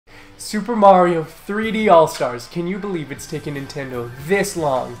Super Mario 3D All-Stars. Can you believe it's taken Nintendo this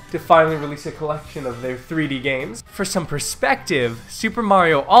long to finally release a collection of their 3D games? For some perspective, Super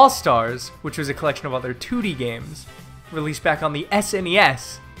Mario All-Stars, which was a collection of other 2D games, released back on the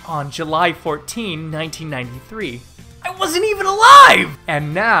SNES on July 14, 1993. I wasn't even alive!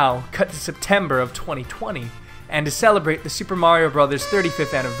 And now, cut to September of 2020. And to celebrate the Super Mario Bros.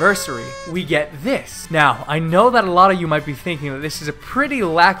 35th anniversary, we get this. Now, I know that a lot of you might be thinking that this is a pretty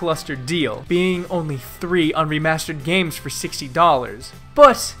lackluster deal, being only 3 unremastered games for $60.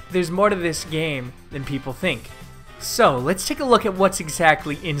 But there's more to this game than people think. So, let's take a look at what's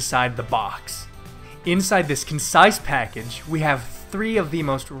exactly inside the box. Inside this concise package, we have 3 of the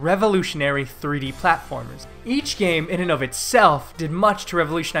most revolutionary 3D platformers. Each game in and of itself did much to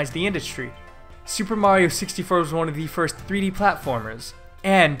revolutionize the industry. Super Mario 64 was one of the first 3D platformers,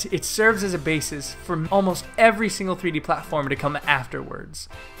 and it serves as a basis for almost every single 3D platformer to come afterwards.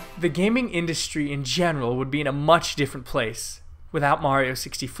 The gaming industry in general would be in a much different place without Mario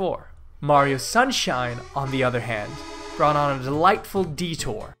 64. Mario Sunshine, on the other hand, brought on a delightful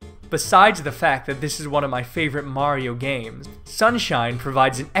detour. Besides the fact that this is one of my favorite Mario games, Sunshine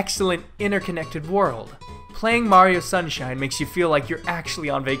provides an excellent interconnected world. Playing Mario Sunshine makes you feel like you're actually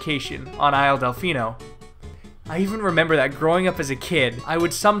on vacation on Isle Delfino. I even remember that growing up as a kid, I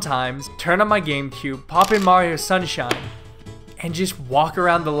would sometimes turn on my GameCube, pop in Mario Sunshine, and just walk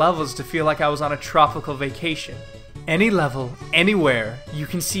around the levels to feel like I was on a tropical vacation. Any level, anywhere, you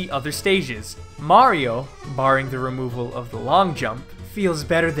can see other stages. Mario, barring the removal of the long jump, feels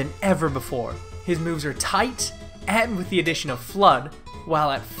better than ever before. His moves are tight, and with the addition of FLUDD,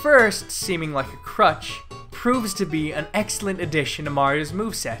 while at first seeming like a crutch, proves to be an excellent addition to Mario's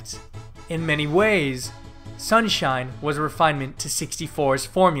moveset. In many ways, Sunshine was a refinement to 64's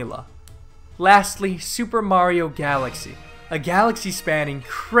formula. Lastly, Super Mario Galaxy, a galaxy-spanning,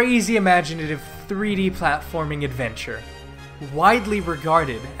 crazy imaginative 3D platforming adventure. Widely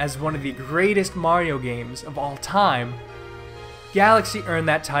regarded as one of the greatest Mario games of all time, Galaxy earned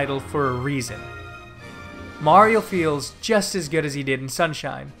that title for a reason. Mario feels just as good as he did in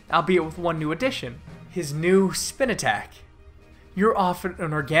Sunshine, albeit with one new addition. His new spin attack. You're offered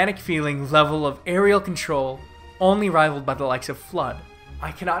an organic feeling level of aerial control, only rivaled by the likes of FLUDD.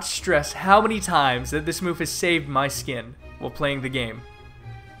 I cannot stress how many times that this move has saved my skin while playing the game.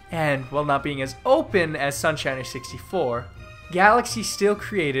 And while not being as open as Sunshine or 64, Galaxy still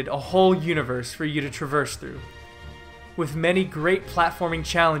created a whole universe for you to traverse through, with many great platforming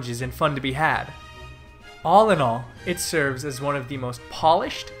challenges and fun to be had. All in all, it serves as one of the most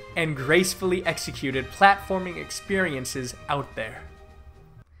polished and gracefully executed platforming experiences out there.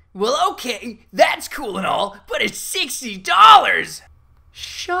 Well, okay, that's cool and all, but it's $60!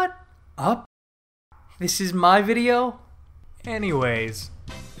 Shut up. This is my video? Anyways,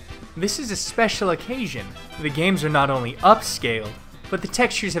 this is a special occasion. The games are not only upscaled, but the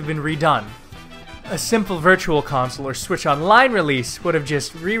textures have been redone. A simple virtual console or Switch Online release would have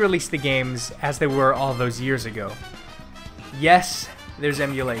just re-released the games as they were all those years ago. Yes, there's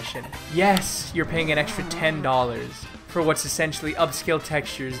emulation. Yes, you're paying an extra $10 for what's essentially upscaled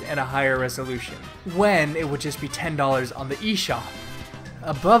textures and a higher resolution, when it would just be $10 on the eShop.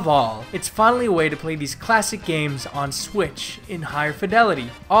 Above all, it's finally a way to play these classic games on Switch in higher fidelity,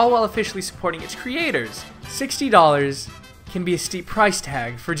 all while officially supporting its creators. $60 can be a steep price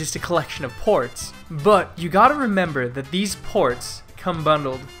tag for just a collection of ports, but you gotta remember that these ports come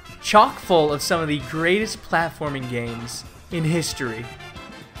bundled chock full of some of the greatest platforming games in history.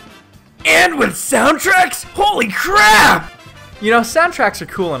 And with soundtracks? Holy crap! You know, soundtracks are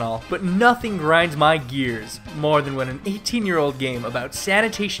cool and all, but nothing grinds my gears more than when an 18-year-old game about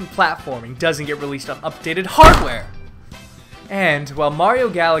sanitation platforming doesn't get released on updated hardware. And while Mario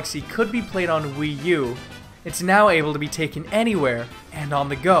Galaxy could be played on Wii U, it's now able to be taken anywhere and on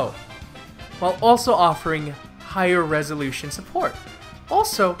the go, while also offering higher resolution support.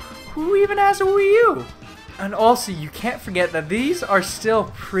 Also, who even has a Wii U? And also, you can't forget that these are still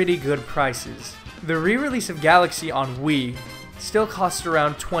pretty good prices. The re-release of Galaxy on Wii still costs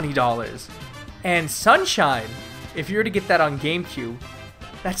around $20. And Sunshine, if you were to get that on GameCube,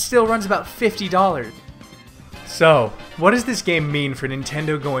 that still runs about $50. So, what does this game mean for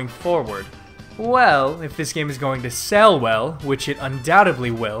Nintendo going forward? Well, if this game is going to sell well, which it undoubtedly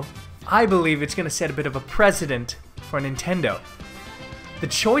will, I believe it's going to set a bit of a precedent for Nintendo. The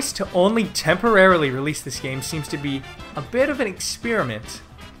choice to only temporarily release this game seems to be a bit of an experiment.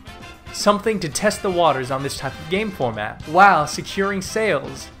 Something to test the waters on this type of game format, while securing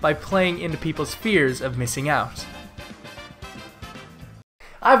sales by playing into people's fears of missing out.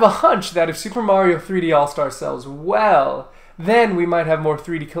 I have a hunch that if Super Mario 3D All-Stars sells well, Then we might have more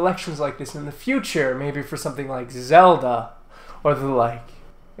 3D collections like this in the future, maybe for something like Zelda or the like.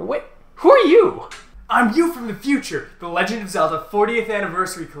 Wait, who are you? I'm you from the future. The Legend of Zelda 40th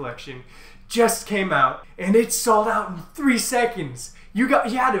Anniversary Collection just came out, and it sold out in 3 seconds. You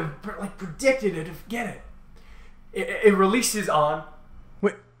had to like predicted it to get it. It releases on.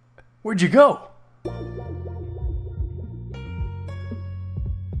 Wait, where'd you go?